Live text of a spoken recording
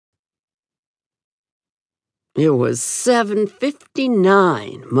It was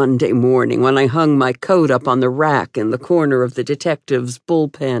 7:59 Monday morning when I hung my coat up on the rack in the corner of the detective's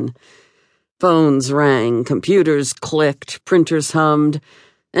bullpen. Phones rang, computers clicked, printers hummed,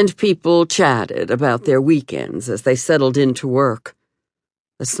 and people chatted about their weekends as they settled into work.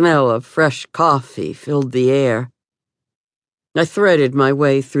 The smell of fresh coffee filled the air. I threaded my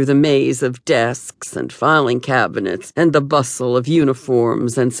way through the maze of desks and filing cabinets and the bustle of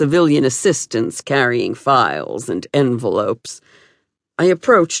uniforms and civilian assistants carrying files and envelopes. I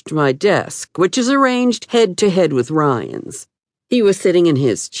approached my desk, which is arranged head-to-head with Ryan's. He was sitting in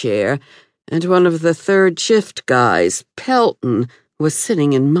his chair, and one of the third shift guys, Pelton, was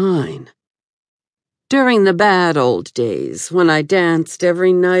sitting in mine. During the bad old days, when I danced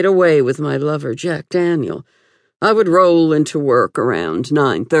every night away with my lover, Jack Daniel, I would roll into work around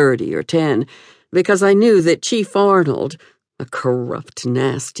 9:30 or 10, because I knew that Chief Arnold, a corrupt,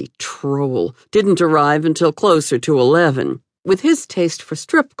 nasty troll, didn't arrive until closer to 11. With his taste for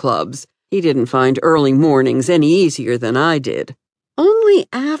strip clubs, he didn't find early mornings any easier than I did. Only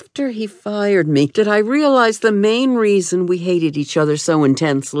after he fired me did I realize the main reason we hated each other so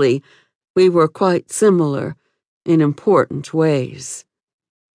intensely. We were quite similar in important ways.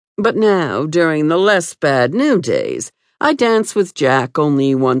 But now, during the less bad new days, I dance with Jack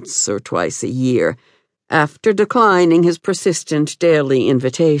only once or twice a year, after declining his persistent daily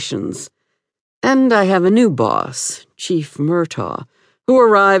invitations. And I have a new boss, Chief Murtaugh, who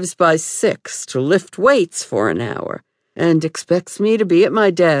arrives by 6 to lift weights for an hour, and expects me to be at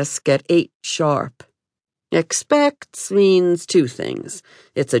my desk at 8 sharp. Expects means two things.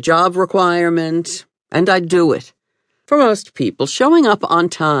 It's a job requirement, and I do it. For most people, showing up on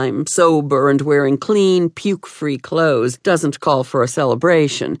time, sober, and wearing clean, puke-free clothes doesn't call for a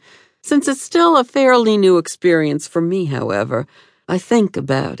celebration. Since it's still a fairly new experience for me, however, I think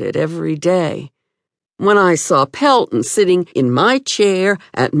about it every day. When I saw Pelton sitting in my chair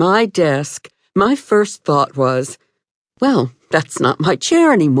at my desk, my first thought was, well, that's not my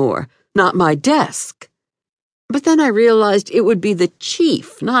chair anymore, not my desk. But then I realized it would be the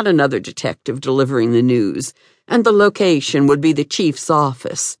chief, not another detective delivering the news, and the location would be the chief's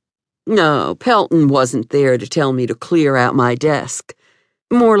office. No, Pelton wasn't there to tell me to clear out my desk.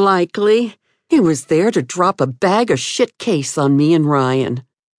 More likely, he was there to drop a bag of shit case on me and Ryan.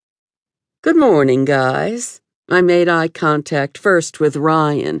 Good morning, guys. I made eye contact first with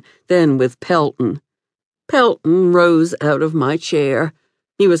Ryan, then with Pelton. Pelton rose out of my chair.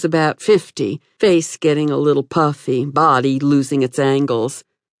 He was about 50, face getting a little puffy, body losing its angles,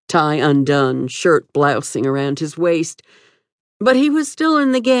 tie undone, shirt blousing around his waist. But he was still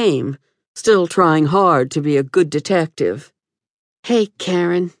in the game, still trying hard to be a good detective. Hey,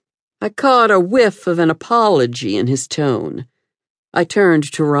 Karen. I caught a whiff of an apology in his tone. I turned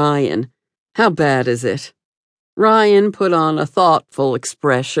to Ryan. How bad is it? Ryan put on a thoughtful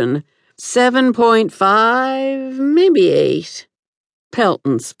expression. 7.5, maybe 8.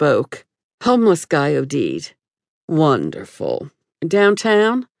 Pelton spoke. Homeless guy OD'd. Wonderful.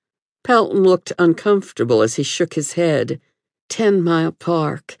 Downtown? Pelton looked uncomfortable as he shook his head. 10 Mile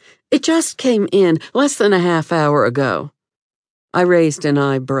Park. It just came in less than a half hour ago. I raised an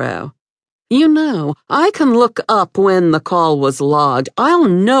eyebrow. You know, I can look up when the call was logged. I'll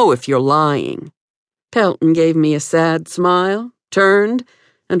know if you're lying. Pelton gave me a sad smile, turned,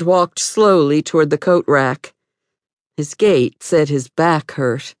 and walked slowly toward the coat rack. His gait said his back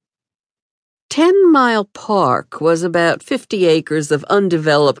hurt. 10 Mile Park was about 50 acres of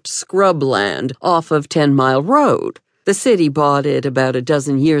undeveloped scrubland off of 10 Mile Road. The city bought it about a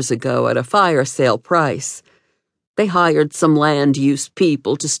dozen years ago at a fire sale price. They hired some land use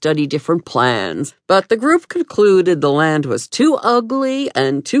people to study different plans, but the group concluded the land was too ugly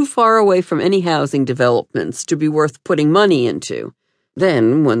and too far away from any housing developments to be worth putting money into.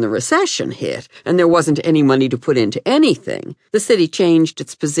 Then, when the recession hit and there wasn't any money to put into anything, the city changed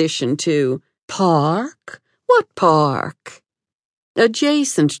its position to park? What park?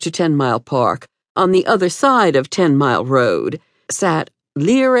 Adjacent to 10 Mile Park, on the other side of 10 Mile Road, sat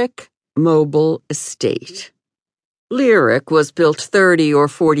Lyric Mobile Estate. Lyric was built 30 or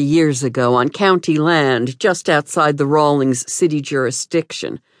 40 years ago on county land just outside the Rawlings city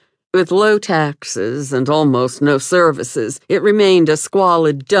jurisdiction. With low taxes and almost no services, it remained a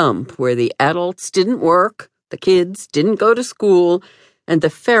squalid dump where the adults didn't work, the kids didn't go to school, and the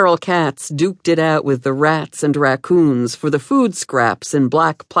feral cats duked it out with the rats and raccoons for the food scraps in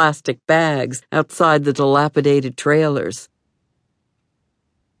black plastic bags outside the dilapidated trailers.